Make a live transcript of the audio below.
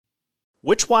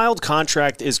Which Wild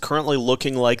contract is currently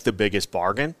looking like the biggest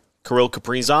bargain? Kirill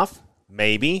Kaprizov?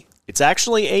 Maybe. It's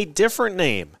actually a different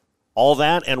name. All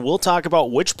that, and we'll talk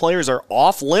about which players are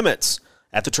off limits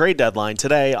at the trade deadline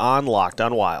today on Locked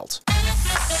on Wild.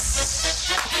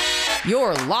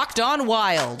 You're Locked on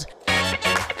Wild,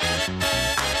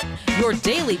 your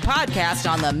daily podcast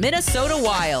on the Minnesota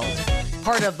Wild.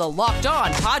 Part of the Locked on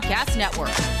Podcast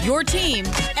Network, your team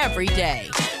every day.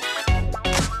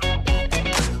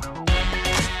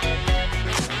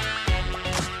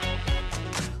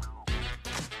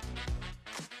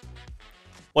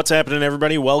 What's happening,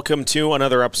 everybody? Welcome to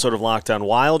another episode of Locked on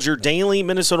Wild, your daily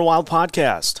Minnesota Wild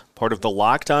podcast. Part of the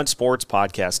Locked on Sports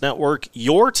Podcast Network,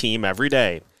 your team every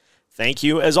day. Thank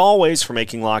you, as always, for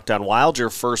making Locked on Wild your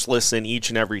first listen each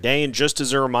and every day. And just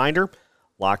as a reminder,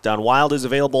 Locked on Wild is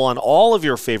available on all of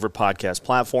your favorite podcast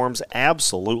platforms,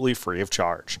 absolutely free of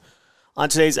charge. On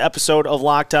today's episode of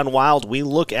Locked on Wild, we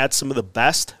look at some of the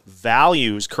best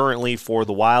values currently for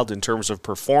the Wild in terms of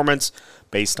performance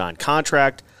based on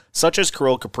contract, such as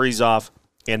Kirill Kaprizov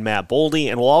and Matt Boldy,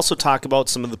 and we'll also talk about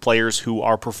some of the players who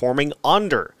are performing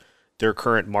under their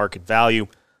current market value,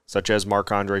 such as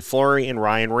Marc-Andre Fleury and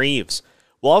Ryan Reeves.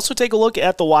 We'll also take a look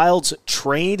at the Wild's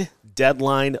trade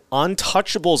deadline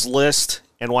untouchables list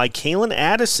and why Calen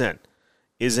Addison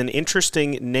is an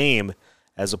interesting name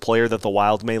as a player that the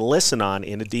Wild may listen on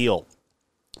in a deal.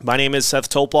 My name is Seth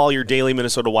Topol, your daily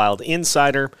Minnesota Wild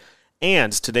insider,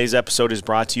 and today's episode is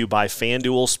brought to you by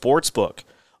FanDuel Sportsbook,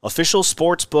 official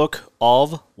sportsbook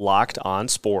of Locked on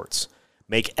Sports.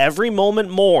 Make every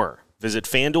moment more. Visit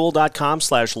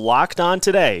FanDuel.com/LockedOn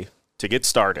today to get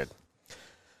started.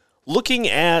 Looking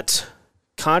at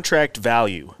contract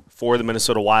value for the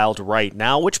Minnesota Wild right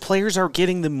now, which players are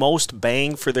getting the most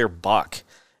bang for their buck?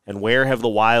 And where have the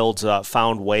Wild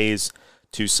found ways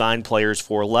to sign players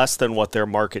for less than what their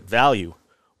market value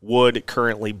would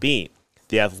currently be?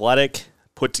 The Athletic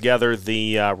put together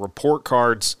the report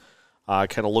cards,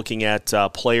 kind of looking at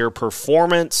player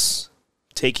performance,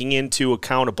 taking into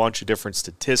account a bunch of different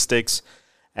statistics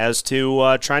as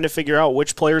to trying to figure out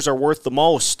which players are worth the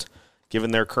most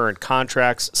given their current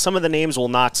contracts. Some of the names will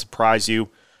not surprise you.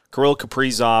 Kirill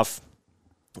Kaprizov,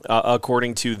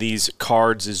 according to these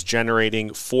cards, is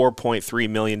generating $4.3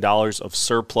 million of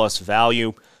surplus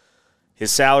value.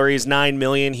 His salary is $9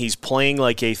 million. He's playing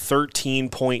like a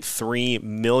 $13.3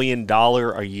 million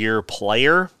a year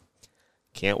player.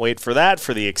 Can't wait for that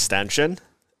for the extension.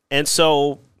 And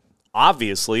so,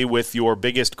 obviously, with your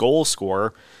biggest goal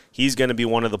scorer, he's going to be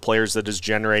one of the players that is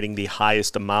generating the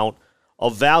highest amount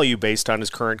of value based on his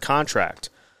current contract.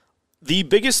 The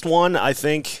biggest one, I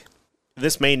think,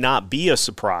 this may not be a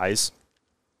surprise,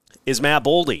 is Matt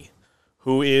Boldy,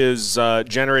 who is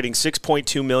generating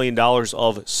 $6.2 million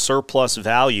of surplus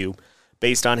value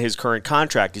based on his current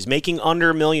contract. He's making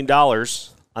under $1 million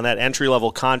on that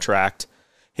entry-level contract.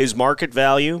 His market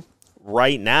value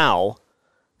right now,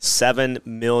 $7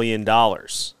 million,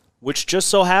 which just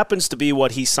so happens to be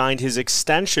what he signed his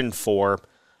extension for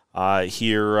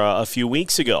here a few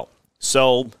weeks ago.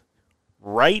 So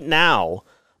right now,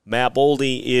 Matt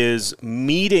Boldy is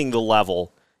meeting the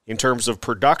level in terms of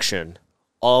production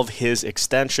of his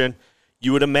extension.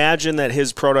 You would imagine that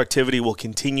his productivity will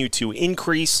continue to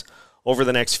increase over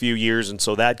the next few years, and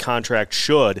so that contract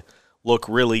should look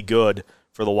really good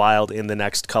for the Wild in the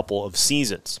next couple of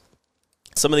seasons.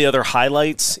 Some of the other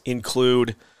highlights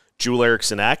include Joel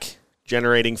Eriksson Ek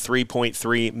generating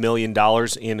 $3.3 million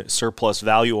in surplus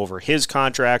value over his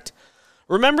contract.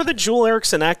 Remember the Joel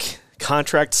Eriksson Ek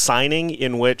contract signing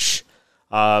in which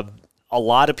a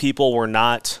lot of people were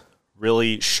not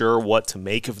really sure what to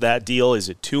make of that deal? Is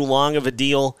it too long of a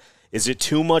deal? Is it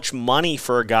too much money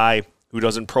for a guy who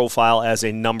doesn't profile as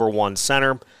a number one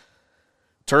center?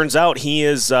 Turns out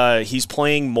he's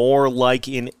playing more like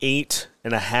an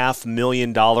 $8.5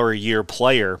 million a year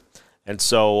player. And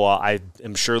so I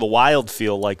am sure the Wild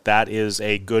feel like that is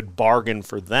a good bargain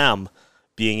for them,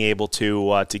 being able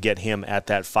to get him at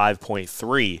that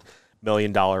 $5.3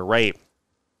 million rate.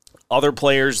 Other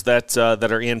players that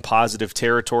are in positive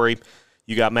territory,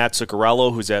 you got Matt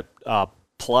Zuccarello, who's at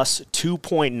plus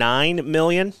 $2.9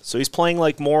 million. So he's playing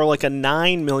more like a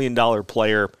 $9 million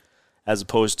player as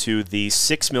opposed to the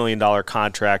 $6 million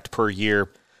contract per year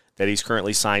that he's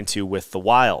currently signed to with the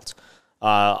Wild.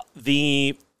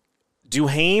 The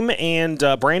Duhaime and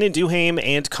Brandon Duhaime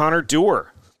and Connor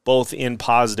Dewar, both in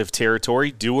positive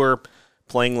territory. Dewar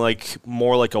playing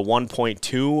more like a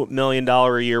 $1.2 million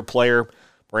a year player.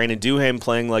 Brandon Duhaime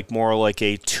playing more like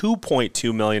a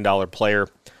 $2.2 million player.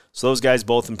 So those guys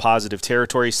both in positive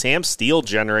territory. Sam Steele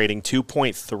generating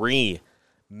 $2.3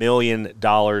 million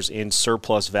in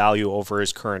surplus value over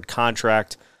his current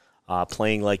contract,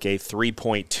 playing like a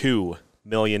 $3.2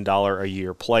 million a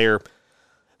year player.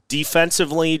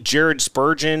 Defensively, Jared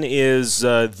Spurgeon is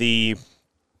the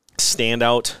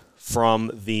standout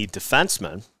from the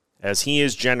defenseman, as he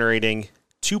is generating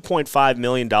 $2.5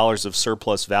 million of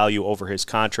surplus value over his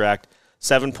contract,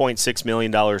 $7.6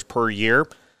 million per year.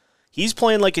 He's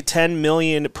playing like a $10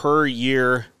 million per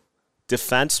year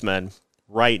defenseman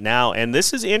right now, and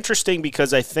this is interesting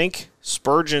because I think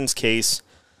Spurgeon's case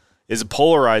is a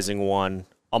polarizing one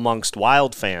amongst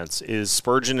Wild fans.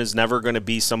 Spurgeon is never going to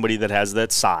be somebody that has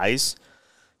that size.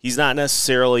 He's not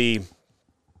necessarily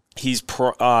he's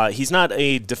not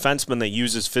a defenseman that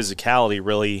uses physicality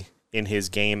really in his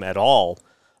game at all.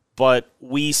 But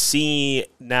we see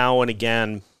now and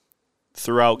again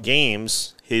throughout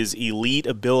games his elite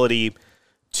ability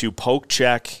to poke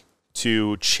check,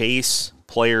 to chase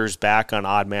players back on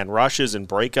odd man rushes and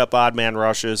break up odd man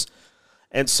rushes.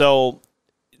 And so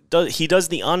he does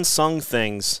the unsung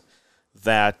things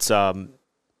that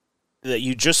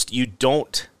you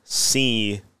don't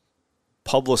see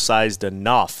publicized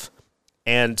enough.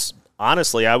 And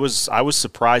honestly, I was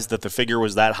surprised that the figure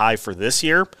was that high for this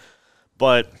year,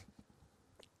 but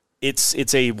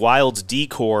it's a Wild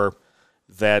decor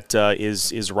that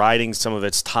is riding some of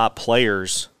its top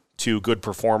players to good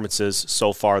performances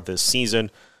so far this season.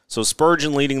 So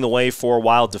Spurgeon leading the way for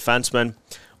Wild defensemen.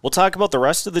 We'll talk about the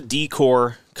rest of the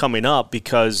decor coming up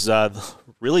because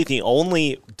really the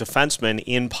only defenseman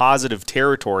in positive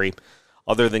territory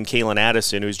other than Calen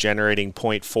Addison, who's generating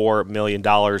 $0.4 million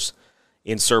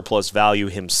in surplus value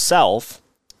himself.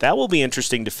 That will be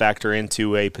interesting to factor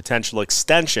into a potential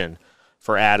extension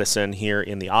for Addison here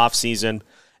in the offseason.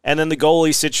 And then the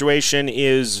goalie situation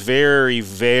is very,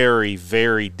 very,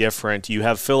 very different. You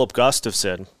have Filip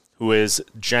Gustavsson, who is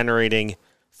generating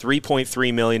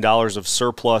 $3.3 million of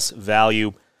surplus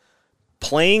value,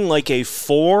 playing like a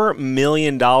 $4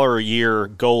 million a year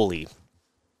goalie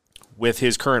with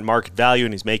his current market value,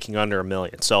 and he's making under $1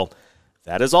 million. So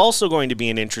that is also going to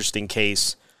be an interesting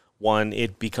case when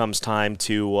it becomes time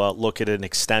to look at an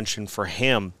extension for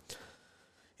him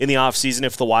in the offseason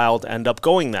if the Wild end up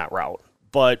going that route.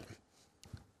 But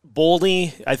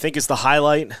Boldy, I think, is the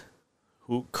highlight,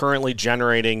 who currently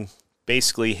generating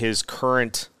basically his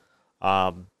current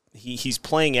he's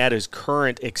playing at his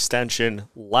current extension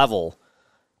level.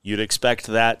 You'd expect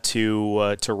that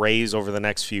to raise over the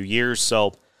next few years.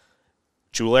 So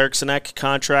Joel Eriksson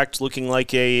contract looking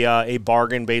like a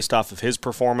bargain based off of his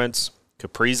performance.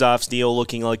 Kaprizov's deal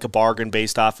looking like a bargain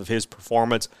based off of his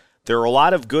performance. There are a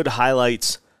lot of good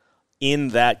highlights in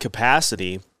that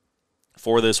capacity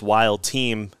for this Wild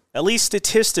team, at least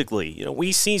statistically. You know,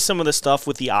 we see some of the stuff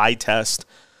with the eye test,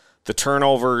 the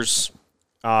turnovers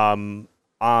on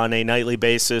a nightly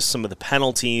basis, some of the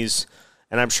penalties,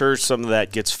 and I'm sure some of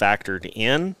that gets factored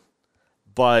in.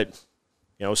 But,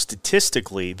 you know,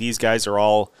 statistically, these guys are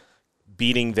all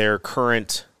beating their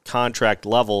current contract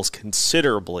levels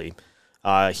considerably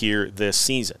here this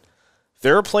season.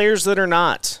 There are players that are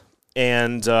not,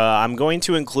 and I'm going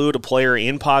to include a player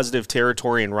in positive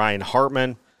territory in Ryan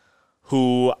Hartman,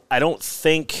 who I don't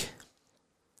think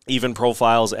even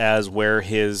profiles as where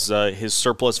his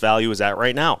surplus value is at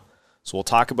right now. So we'll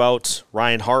talk about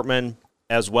Ryan Hartman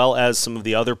as well as some of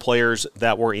the other players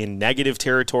that were in negative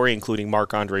territory, including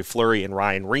Marc-Andre Fleury and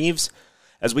Ryan Reeves,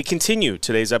 as we continue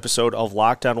today's episode of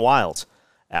Locked On Wild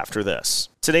after this.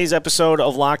 Today's episode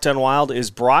of Locked On Wild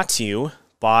is brought to you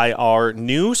by our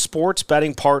new sports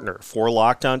betting partner for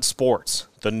Locked On Sports,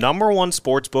 the #1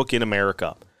 sports book in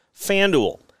America,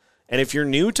 FanDuel. And if you're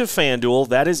new to FanDuel,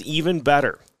 that is even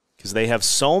better because they have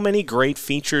so many great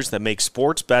features that make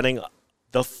sports betting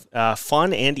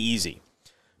fun and easy.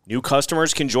 New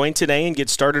customers can join today and get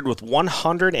started with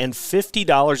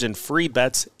 $150 in free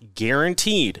bets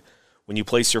guaranteed when you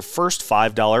place your first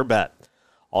 $5 bet.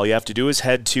 All you have to do is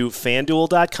head to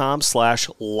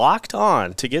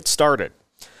FanDuel.com/lockedon to get started.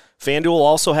 FanDuel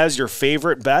also has your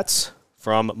favorite bets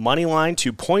from moneyline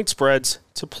to point spreads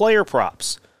to player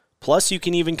props. Plus, you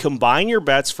can even combine your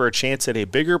bets for a chance at a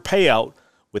bigger payout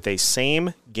with a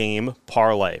same-game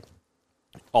parlay.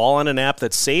 All on an app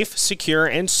that's safe, secure,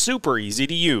 and super easy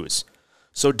to use.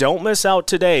 So don't miss out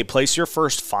today. Place your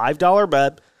first $5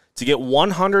 bet to get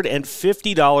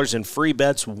 $150 in free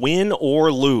bets, win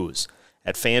or lose,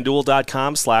 at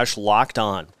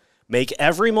FanDuel.com/lockedon. Make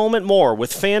every moment more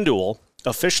with FanDuel,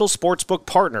 official sportsbook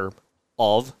partner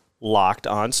of Locked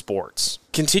On Sports.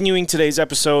 Continuing today's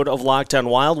episode of Locked On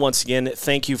Wild, once again,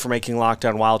 thank you for making Locked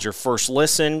On Wild your first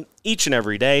listen each and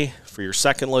every day. For your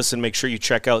second listen, make sure you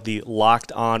check out the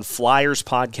Locked On Flyers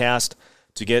podcast.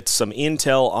 to get some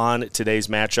intel on today's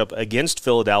matchup against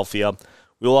Philadelphia.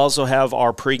 We will also have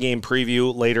our pregame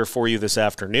preview later for you this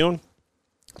afternoon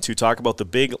to talk about the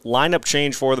big lineup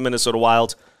change for the Minnesota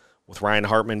Wild, with Ryan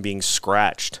Hartman being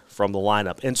scratched from the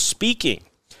lineup. And speaking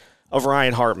of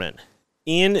Ryan Hartman,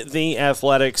 in the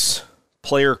Athletics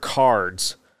player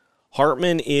cards,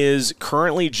 Hartman is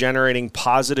currently generating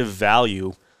positive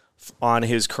value on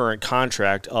his current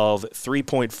contract of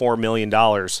 $3.4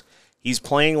 million. He's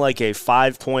playing like a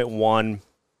 $5.1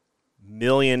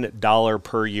 million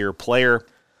per year player.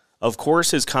 Of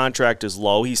course, his contract is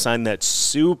low. He signed that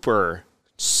super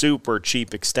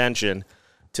cheap extension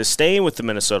to stay with the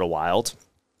Minnesota Wild.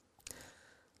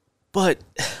 But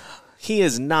he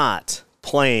is not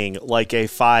playing like a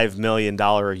 $5 million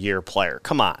a year player.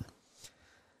 Come on.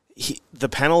 The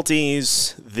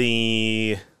penalties,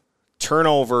 the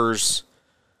turnovers,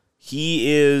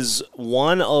 he is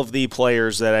one of the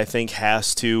players that I think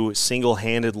has to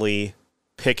single-handedly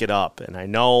pick it up. And I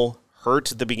know,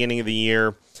 hurt at the beginning of the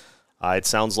year. It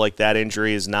sounds like that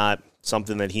injury is not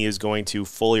something that he is going to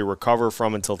fully recover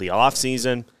from until the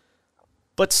offseason.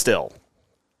 But still,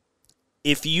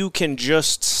 if you can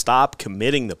just stop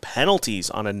committing the penalties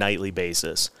on a nightly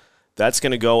basis, that's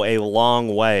going to go a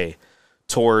long way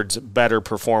towards better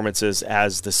performances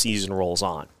as the season rolls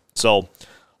on. So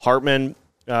Hartman,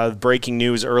 breaking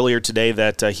news earlier today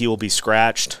that he will be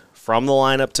scratched from the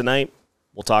lineup tonight.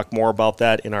 We'll talk more about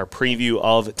that in our preview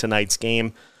of tonight's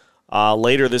game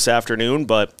later this afternoon,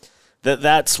 but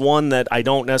that's one that I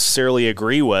don't necessarily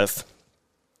agree with,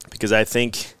 because I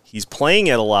think he's playing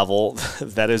at a level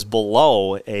that is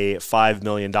below a $5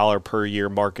 million per year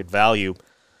market value.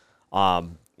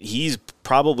 He's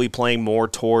probably playing more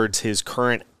towards his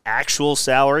current actual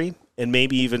salary and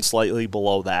maybe even slightly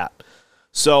below that.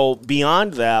 So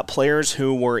beyond that, players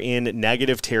who were in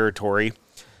negative territory,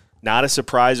 not a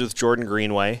surprise with Jordan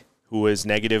Greenway, who is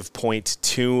negative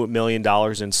 $0.2 million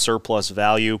in surplus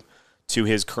value to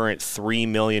his current $3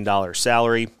 million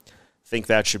salary. I think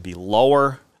that should be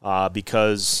lower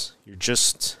because we're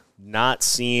just not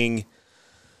seeing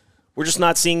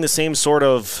the same sort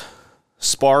of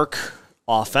spark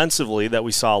offensively that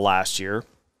we saw last year.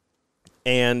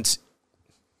 And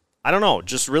I don't know,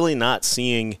 just really not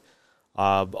seeing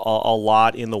a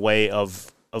lot in the way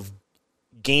of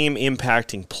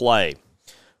game-impacting play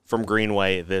from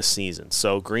Greenway this season.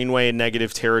 So Greenway in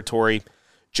negative territory.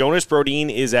 Jonas Brodin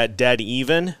is at dead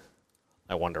even.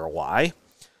 I wonder why.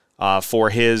 For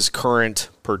his current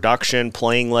production,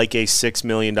 playing like a $6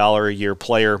 million a year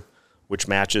player, which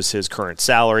matches his current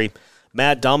salary.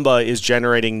 Matt Dumba is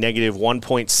generating negative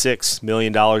 $1.6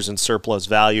 million in surplus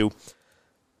value.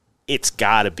 It's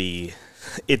got to be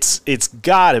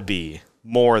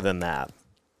more than that.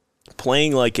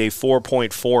 Playing like a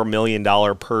 $4.4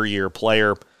 million per year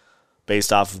player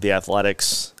based off of the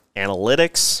Athletics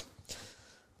analytics,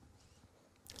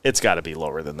 it's got to be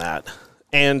lower than that.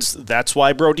 And that's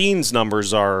why Brodin's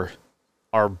numbers are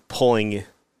pulling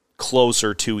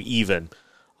closer to even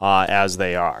as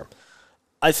they are.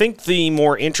 I think the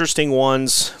more interesting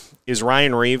ones is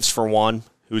Ryan Reeves, for one,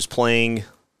 who's playing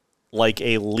like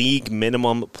a league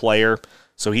minimum player.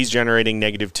 So he's generating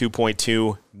negative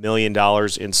 $2.2 million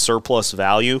in surplus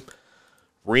value.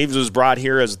 Reeves was brought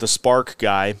here as the spark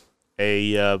guy,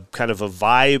 a kind of a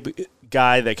vibe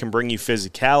guy that can bring you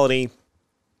physicality.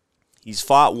 He's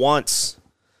fought once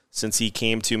since he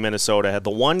came to Minnesota. Had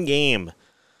the one game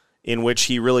in which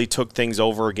he really took things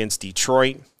over against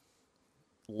Detroit,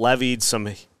 levied some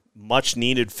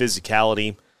much-needed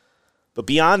physicality. But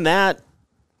beyond that,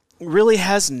 really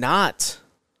has not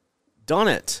done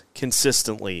it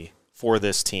consistently for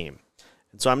this team.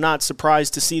 And so I'm not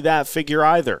surprised to see that figure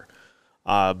either.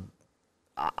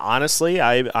 Honestly,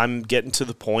 I'm getting to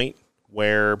the point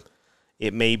where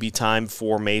it may be time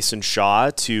for Mason Shaw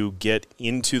to get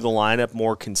into the lineup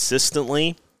more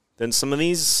consistently than some of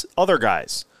these other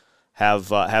guys have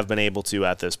been able to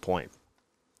at this point.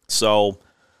 So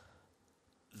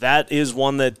that is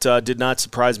one that did not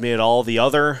surprise me at all. The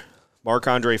other,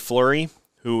 Marc-Andre Fleury,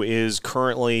 who is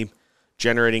currently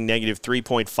generating negative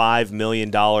 $3.5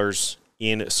 million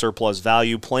in surplus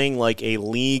value, playing like a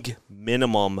league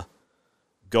minimum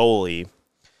goalie.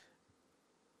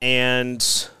 And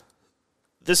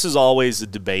this is always a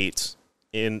debate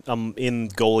in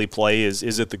goalie play. Is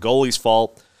it the goalie's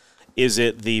fault? Is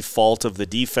it the fault of the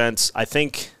defense? I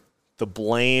think the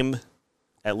blame,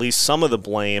 at least some of the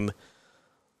blame,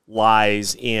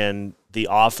 lies in the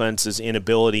offense's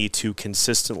inability to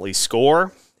consistently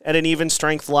score at an even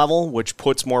strength level, which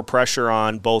puts more pressure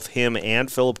on both him and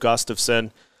Philip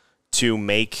Gustafsson to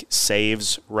make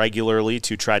saves regularly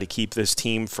to try to keep this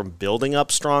team from building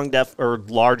up strong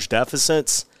large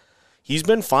deficits. He's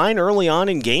been fine early on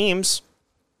in games.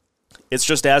 It's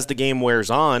just as the game wears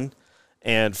on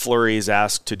and Fleury is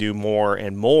asked to do more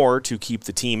and more to keep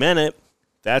the team in it,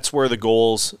 that's where the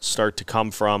goals start to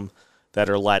come from that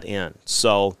are let in.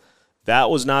 So that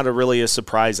was not really a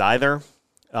surprise either.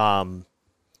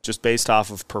 Just based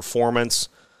off of performance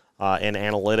and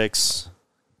analytics,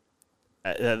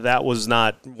 that was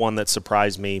not one that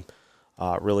surprised me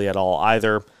really at all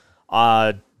either.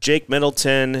 Jake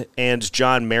Middleton and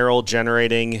John Merrill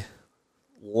generating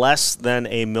less than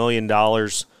 $1 million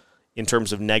in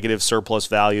terms of negative surplus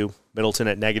value. Middleton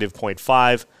at negative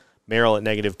 0.5, Merrill at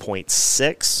negative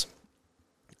 0.6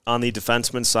 on the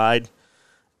defenseman side.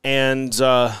 And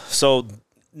so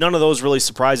none of those really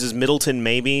surprises. Middleton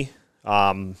maybe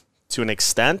to an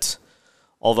extent,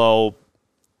 although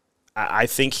I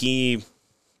think he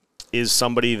is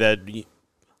somebody that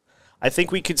I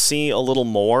think we could see a little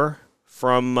more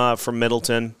from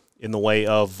Middleton in the way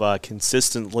of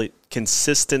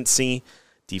consistency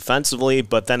defensively,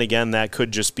 but then again, that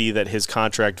could just be that his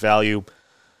contract value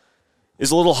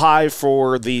is a little high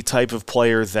for the type of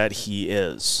player that he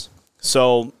is.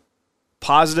 So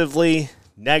positively,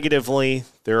 negatively,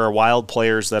 there are Wild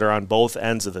players that are on both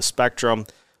ends of the spectrum.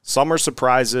 Some are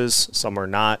surprises, some are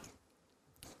not.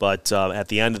 But at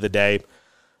the end of the day,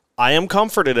 I am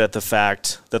comforted at the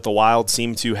fact that the Wild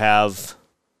seem to have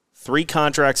 3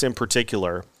 contracts in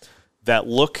particular that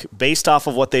look, based off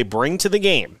of what they bring to the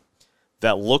game,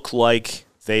 that look like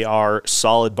they are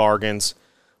solid bargains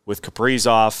with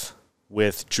Kaprizov,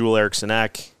 with Joel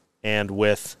Eriksson-Ek, and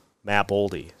with Matt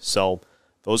Boldy. So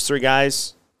those 3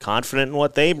 guys, confident in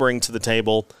what they bring to the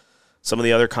table. Some of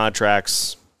the other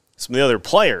contracts, some of the other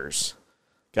players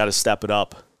got to step it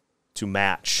up to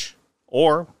match.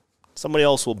 Or somebody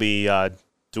else will be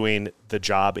doing the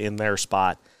job in their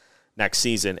spot next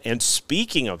season. And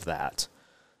speaking of that,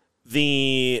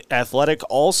 the Athletic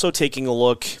also taking a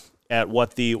look at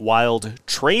what the Wild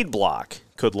trade block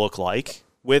could look like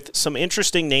with some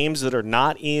interesting names that are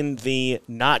not in the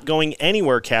not going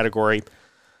anywhere category,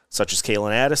 such as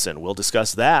Calen Addison. We'll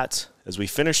discuss that as we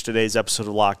finish today's episode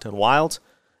of Locked On Wild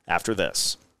after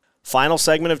this. Final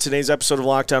segment of today's episode of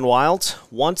Locked On Wild.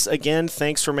 Once again,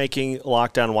 thanks for making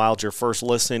Locked On Wild your first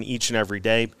listen each and every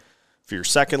day. For your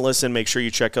second listen, make sure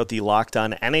you check out the Locked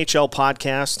On NHL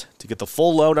podcast to get the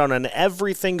full lowdown on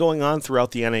everything going on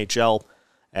throughout the NHL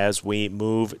as we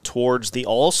move towards the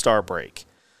All-Star break.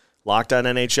 Locked On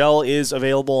NHL is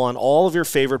available on all of your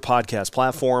favorite podcast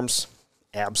platforms,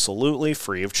 absolutely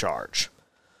free of charge.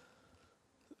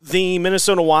 The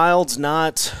Minnesota Wild's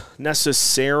not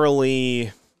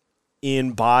necessarily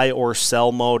in buy or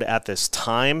sell mode at this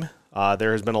time.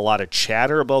 There has been a lot of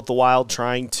chatter about the Wild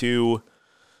trying to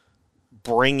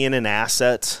bring in an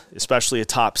asset, especially a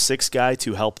top 6 guy,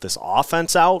 to help this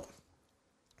offense out.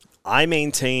 I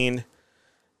maintain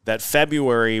that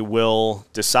February will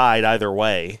decide either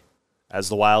way, as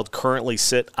the Wild currently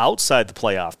sit outside the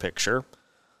playoff picture,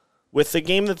 with the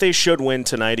game that they should win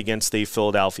tonight against the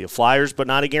Philadelphia Flyers, but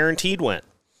not a guaranteed win.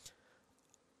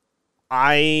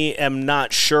 I am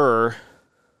not sure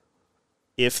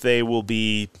if they will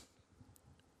be...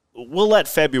 We'll let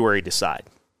February decide,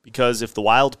 because if the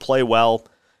Wild play well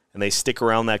and they stick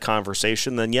around that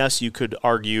conversation, then yes, you could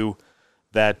argue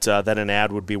that an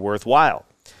ad would be worthwhile.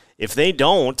 If they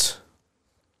don't,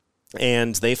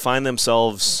 and they find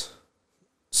themselves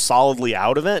solidly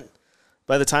out of it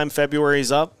by the time February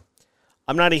is up,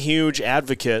 I'm not a huge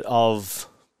advocate of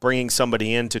bringing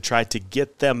somebody in to try to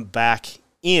get them back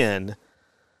in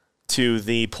to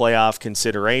the playoff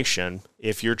consideration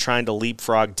if you're trying to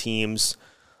leapfrog teams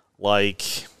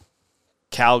like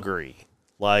Calgary,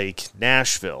 like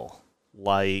Nashville,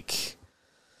 like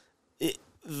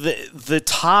the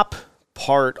top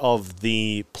part of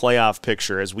the playoff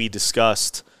picture, as we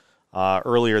discussed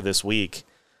earlier this week,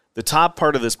 the top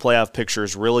part of this playoff picture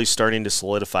is really starting to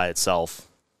solidify itself.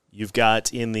 You've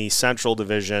got in the Central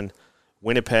Division,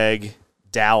 Winnipeg,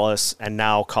 Dallas, and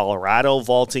now Colorado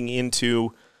vaulting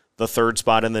into the 3rd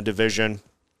spot in the division.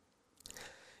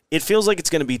 It feels like it's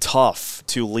going to be tough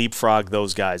to leapfrog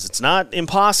those guys. It's not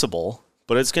impossible,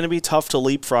 but it's going to be tough to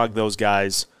leapfrog those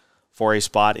guys for a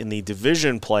spot in the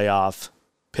division playoff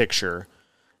picture.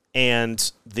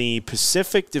 And the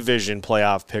Pacific Division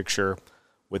playoff picture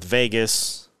with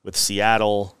Vegas, with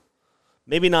Seattle,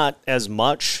 maybe not as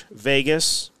much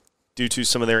Vegas due to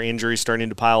some of their injuries starting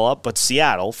to pile up, but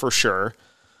Seattle for sure.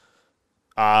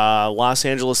 Los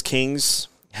Angeles Kings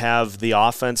have the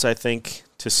offense, I think,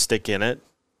 to stick in it.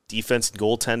 Defense and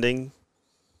goaltending,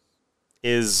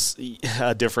 is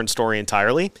a different story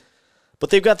entirely. But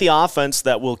they've got the offense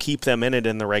that will keep them in it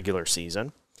in the regular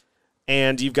season.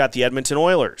 And you've got the Edmonton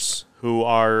Oilers, who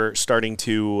are starting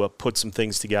to put some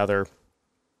things together,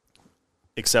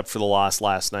 except for the loss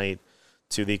last night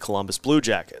to the Columbus Blue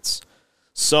Jackets.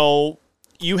 So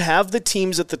you have the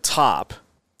teams at the top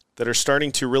that are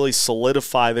starting to really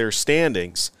solidify their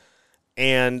standings,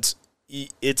 and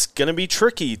it's going to be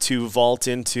tricky to vault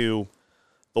into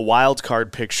the wild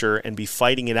card picture and be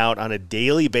fighting it out on a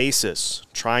daily basis,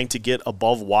 trying to get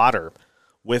above water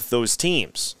with those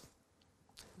teams.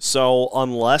 So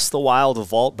unless the Wild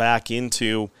vault back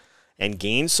into and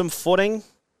gain some footing,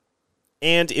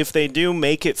 and if they do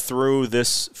make it through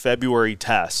this February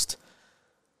test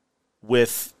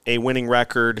with a winning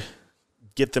record,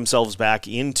 get themselves back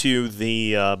into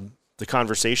the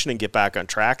conversation and get back on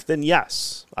track, then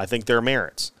yes, I think there are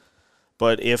merits.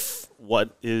 But if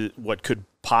what could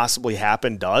possibly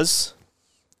happen does,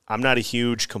 I'm not a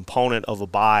huge component of a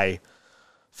buy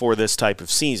for this type of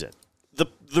season.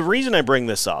 The reason I bring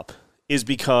this up is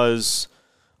because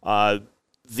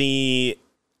the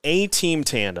A-team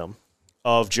tandem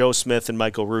of Joe Smith and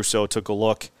Michael Russo took a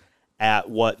look at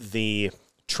what the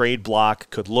trade block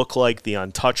could look like, the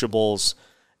untouchables,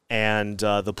 and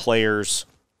the players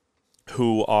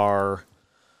who are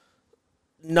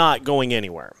not going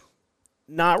anywhere.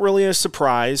 Not really a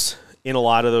surprise in a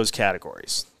lot of those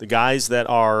categories. The guys that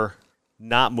are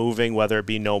not moving, whether it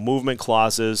be no movement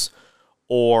clauses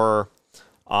or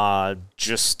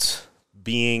just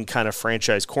being kind of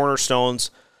franchise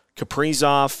cornerstones,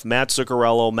 Kaprizov, Matt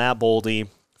Zuccarello, Matt Boldy,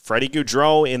 Freddie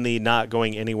Gaudreau in the not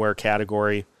going anywhere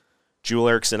category, Joel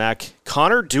Eriksson Ek,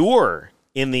 Connor Dewar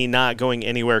in the not going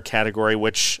anywhere category,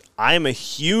 which I am a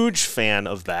huge fan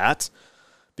of that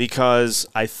because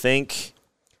I think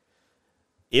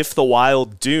if the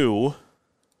Wild do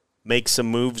make some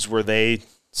moves where they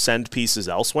send pieces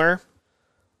elsewhere,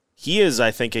 he is,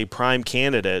 I think, a prime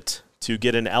candidate to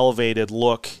get an elevated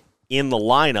look in the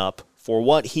lineup for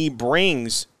what he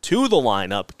brings to the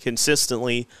lineup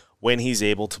consistently when he's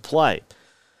able to play.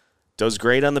 Does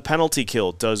great on the penalty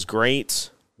kill, does great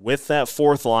with that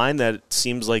fourth line that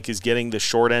seems like is getting the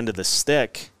short end of the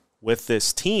stick with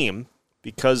this team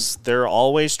because they're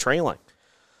always trailing.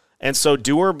 And so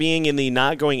Dewar being in the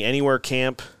not going anywhere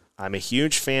camp, I'm a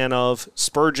huge fan of.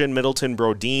 Spurgeon, Middleton,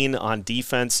 Brodin on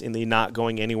defense in the not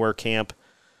going anywhere camp.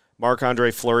 Marc-Andre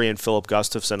Fleury and Philip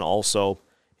Gustafsson also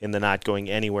in the not going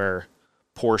anywhere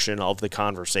portion of the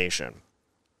conversation.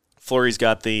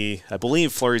 I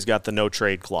believe Fleury's got the no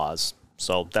trade clause,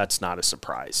 so that's not a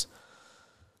surprise.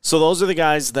 So those are the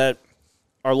guys that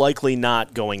are likely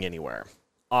not going anywhere.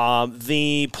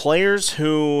 The players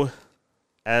who,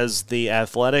 as The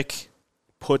Athletic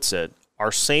puts it,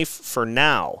 are safe for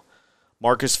now,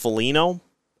 Marcus Foligno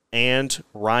and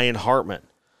Ryan Hartman.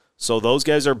 So those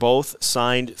guys are both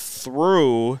signed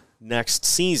through next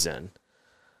season.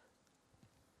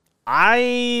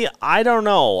 I don't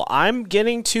know. I'm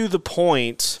getting to the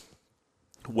point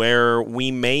where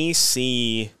we may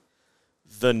see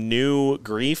the new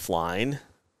Grief line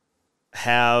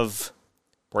have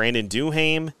Brandon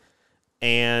Duhaime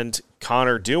and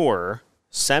Connor Dewar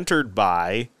centered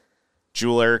by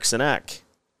Joel Eriksson Ek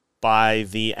by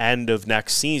the end of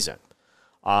next season.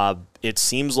 It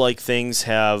seems like things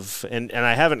have, and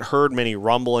I haven't heard many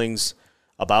rumblings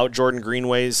about Jordan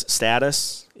Greenway's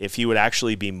status, if he would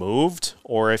actually be moved,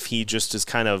 or if he just is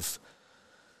kind of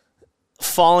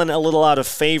fallen a little out of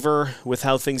favor with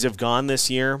how things have gone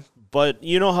this year. But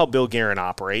you know how Bill Guerin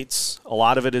operates. A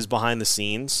lot of it is behind the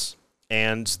scenes,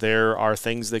 and there are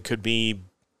things that could be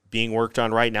being worked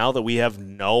on right now that we have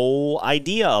no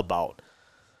idea about.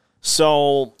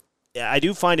 So I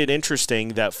do find it interesting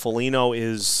that Foligno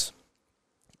is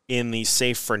in the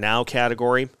safe for now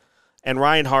category, and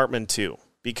Ryan Hartman too,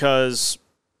 because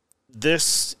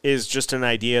this is just an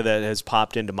idea that has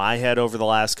popped into my head over the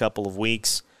last couple of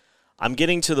weeks. I'm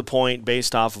getting to the point,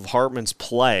 based off of Hartman's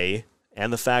play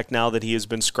and the fact now that he has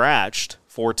been scratched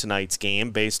for tonight's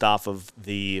game based off of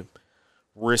the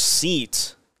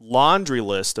laundry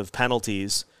list of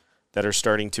penalties that are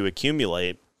starting to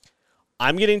accumulate,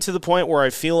 I'm getting to the point where I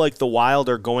feel like the Wild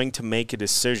are going to make a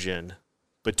decision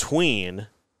between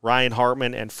Ryan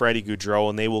Hartman and Freddie Gaudreau,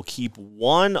 and they will keep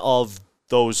one of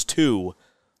those two,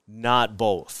 not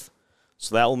both.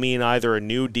 So that will mean either a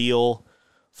new deal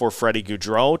for Freddie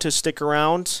Gaudreau to stick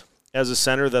around as a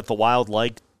center that the Wild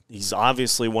like. He's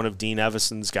obviously one of Dean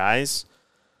Evason's guys.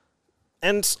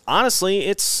 And honestly,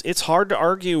 it's hard to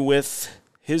argue with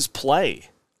his play.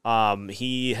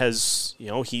 He's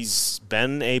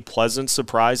been a pleasant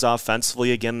surprise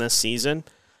offensively again this season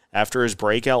after his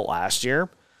breakout last year.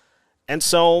 And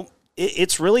so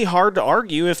it's really hard to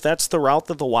argue if that's the route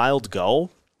that the Wild go,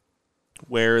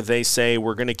 where they say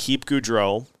we're going to keep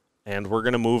Gaudreau and we're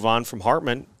going to move on from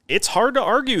Hartman. It's hard to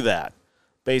argue that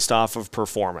based off of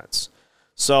performance.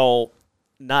 So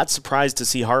not surprised to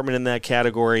see Hartman in that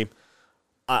category.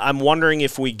 I'm wondering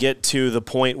if we get to the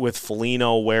point with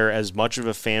Foligno where, as much of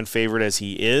a fan favorite as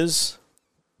he is,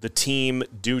 the team,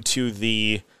 due to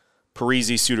the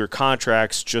Parise-Suter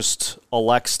contracts, just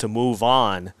elects to move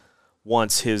on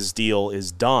once his deal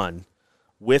is done,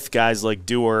 with guys like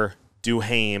Dewar,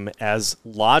 Duhaime as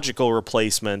logical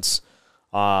replacements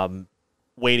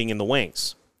waiting in the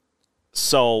wings.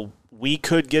 So we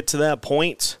could get to that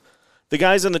point. The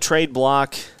guys on the trade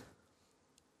block,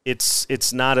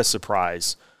 it's not a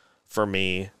surprise for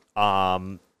me.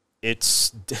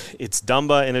 It's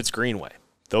Dumba and it's Greenway.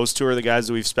 Those two are the guys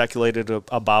that we've speculated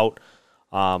about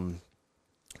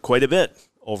quite a bit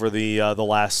over the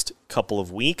last couple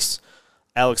of weeks.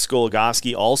 Alex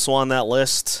Goligoski also on that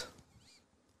list.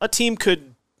 A team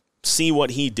could see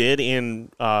what he did in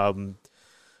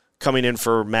coming in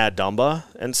for Matt Dumba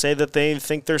and say that they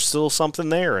think there's still something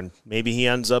there, and maybe he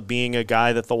ends up being a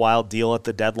guy that the Wild deal at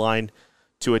the deadline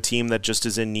to a team that just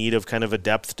is in need of kind of a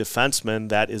depth defenseman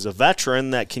that is a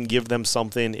veteran that can give them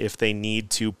something if they need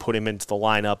to put him into the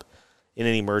lineup in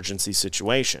an emergency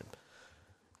situation.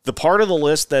 The part of the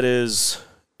list that is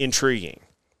intriguing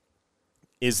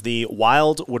is the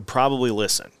Wild would probably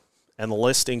listen, and the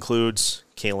list includes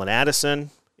Calen Addison,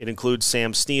 it includes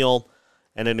Sam Steele,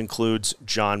 and it includes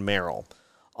John Merrill.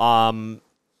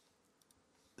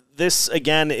 This,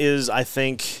 again, is, I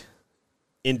think,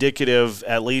 indicative,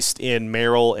 at least in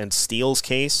Merrill and Steele's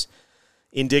case,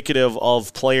 indicative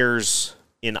of players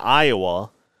in Iowa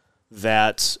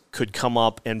that could come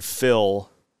up and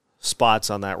fill spots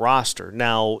on that roster.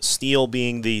 Now, Steele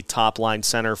being the top-line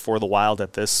center for the Wild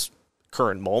at this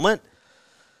current moment,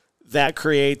 that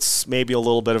creates maybe a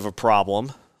little bit of a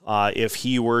problem if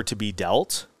he were to be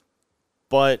dealt.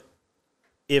 But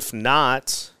if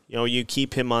not, you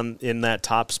keep him in that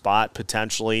top spot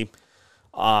potentially.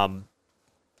 But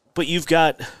you've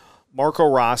got Marco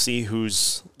Rossi,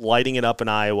 who's lighting it up in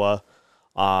Iowa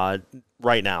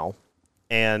right now.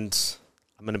 And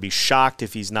I'm going to be shocked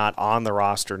if he's not on the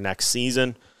roster next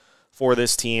season for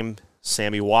this team.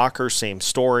 Sammy Walker, same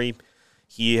story.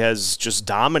 He has just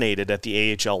dominated at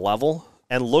the AHL level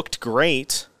and looked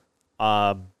great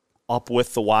up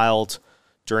with the Wild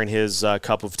during his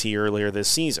cup of tea earlier this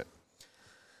season.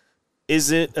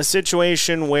 Is it a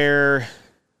situation where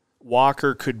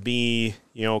Walker could be,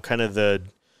 kind of the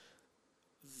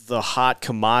hot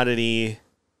commodity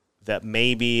that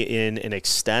maybe in an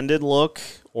extended look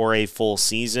or a full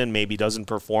season maybe doesn't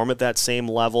perform at that same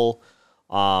level?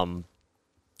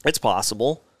 It's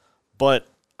possible, but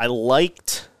I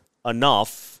liked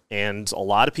enough, and a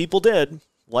lot of people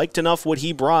liked enough what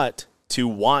he brought to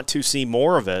want to see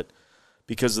more of it,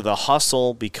 because of the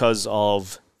hustle, because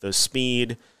of the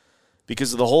speed,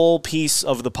 because of the whole piece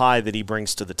of the pie that he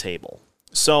brings to the table.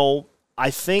 So I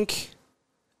think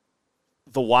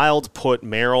the Wild put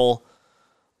Merrill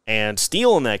and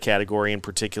Steele in that category in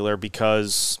particular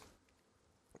because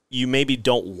you maybe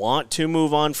don't want to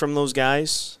move on from those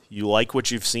guys. You like what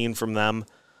you've seen from them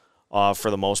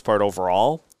for the most part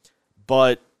overall.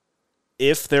 But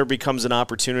if there becomes an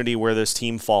opportunity where this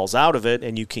team falls out of it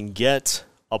and you can get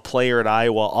a player at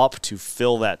Iowa up to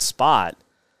fill that spot,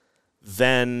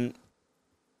 then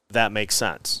that makes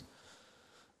sense.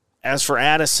 As for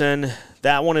Addison,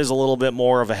 that one is a little bit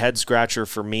more of a head-scratcher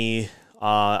for me.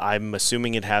 I'm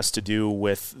assuming it has to do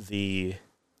with the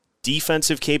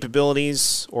defensive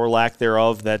capabilities or lack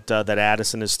thereof that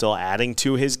Addison is still adding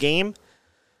to his game.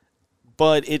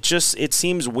 But it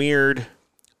seems weird,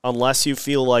 unless you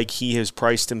feel like he has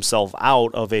priced himself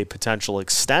out of a potential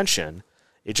extension.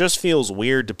 It just feels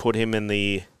weird to put him in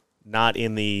the not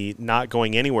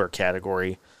going anywhere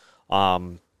category.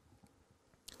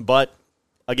 But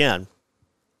again,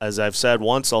 as I've said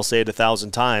once, I'll say it 1,000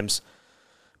 times.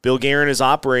 Bill Guerin is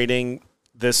operating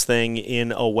this thing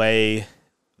in a way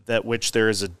that which there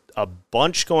is a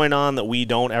bunch going on that we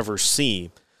don't ever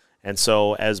see. And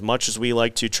so as much as we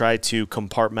like to try to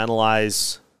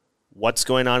compartmentalize what's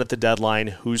going on at the deadline,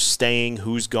 who's staying,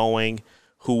 who's going,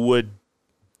 who would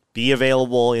be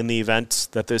available in the event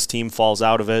that this team falls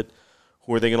out of it,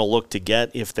 who are they going to look to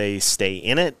get if they stay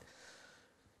in it,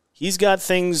 he's got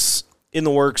things in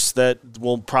the works that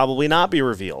will probably not be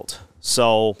revealed.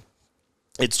 So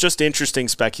it's just interesting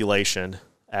speculation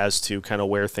as to kind of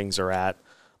where things are at.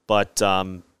 But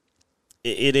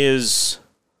it is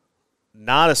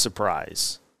not a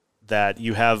surprise that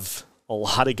you have a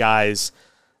lot of guys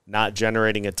not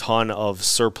generating a ton of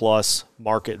surplus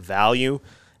market value,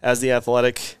 as The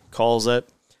Athletic calls it,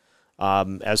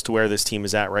 as to where this team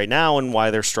is at right now and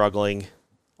why they're struggling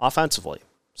offensively.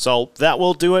 So that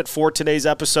will do it for today's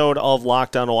episode of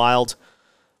Locked On Wild.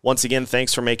 Once again,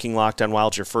 thanks for making Locked On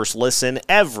Wild your first listen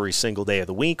every single day of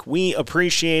the week. We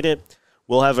appreciate it.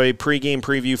 We'll have a pregame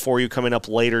preview for you coming up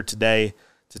later today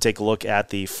to take a look at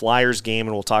the Flyers game,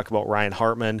 and we'll talk about Ryan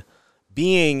Hartman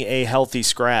being a healthy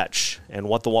scratch and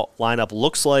what the lineup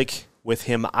looks like with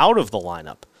him out of the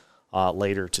lineup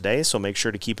later today. So make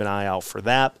sure to keep an eye out for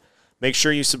that. Make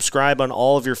sure you subscribe on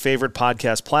all of your favorite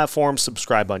podcast platforms.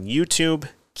 Subscribe on YouTube.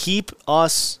 Keep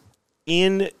us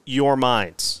in your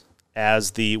minds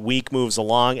as the week moves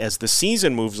along, as the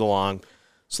season moves along,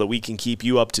 so that we can keep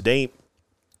you up to date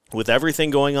with everything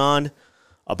going on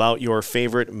about your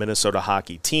favorite Minnesota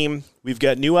hockey team. We've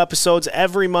got new episodes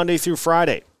every Monday through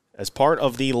Friday as part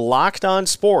of the Locked On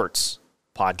Sports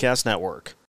Podcast Network.